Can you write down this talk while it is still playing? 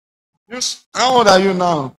How old are you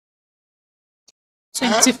now?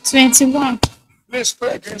 21. Please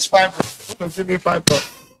pray against fibroid. Don't give me fibroid.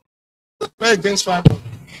 Pray against fibroid.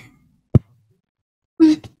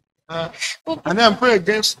 And then pray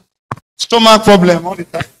against stomach problem all the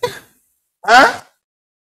time. Huh?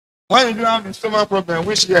 Why you do have a stomach problem?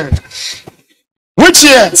 Which year? Which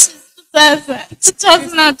year?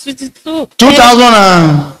 2022.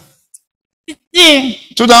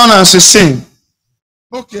 2016.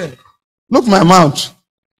 Okay. Look my mouth.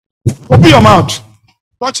 Open your mouth.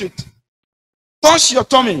 Touch it. Touch your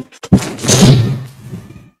tummy.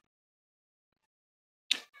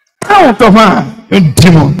 Out of her, you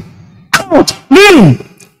demon. Out. Leave.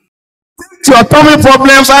 Take your tummy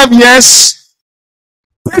problem 5 years.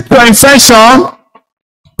 Take your infection.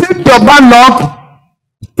 Take your bad luck.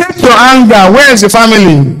 Take your anger. Where is the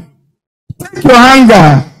family? Take your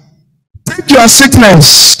anger. Take your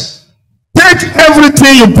sickness. Take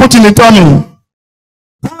everything you put in the tummy.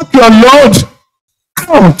 Pack your load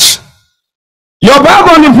out. Your bag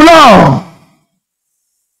on the floor.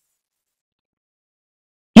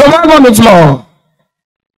 Your bag on the floor.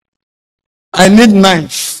 I need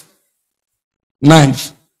knife.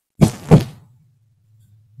 Knife.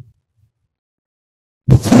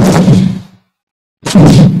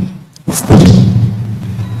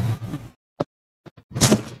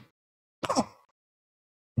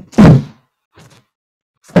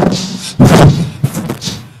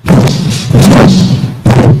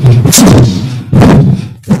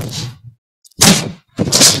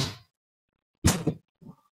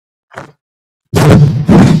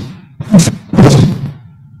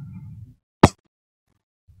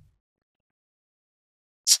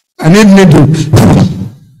 I need needle.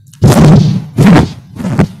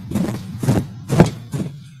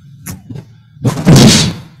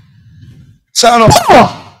 Sound of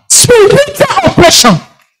spiritual oppression.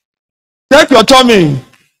 Take your tummy.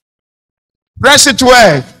 Press it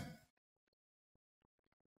well.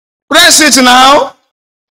 Press it now.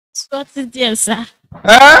 What is there, sir?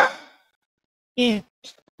 Eh? Yeah.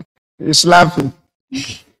 He's laughing.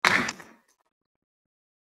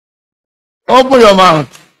 Open your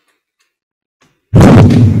mouth.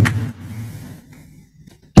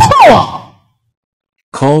 Power.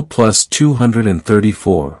 Call plus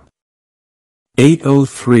 234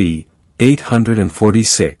 803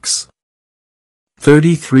 846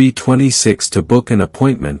 3326 to book an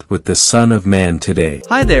appointment with the Son of Man today.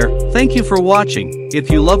 Hi there, thank you for watching. If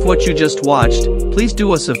you love what you just watched, please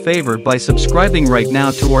do us a favor by subscribing right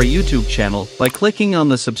now to our YouTube channel by clicking on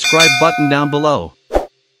the subscribe button down below.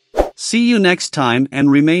 See you next time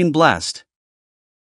and remain blessed.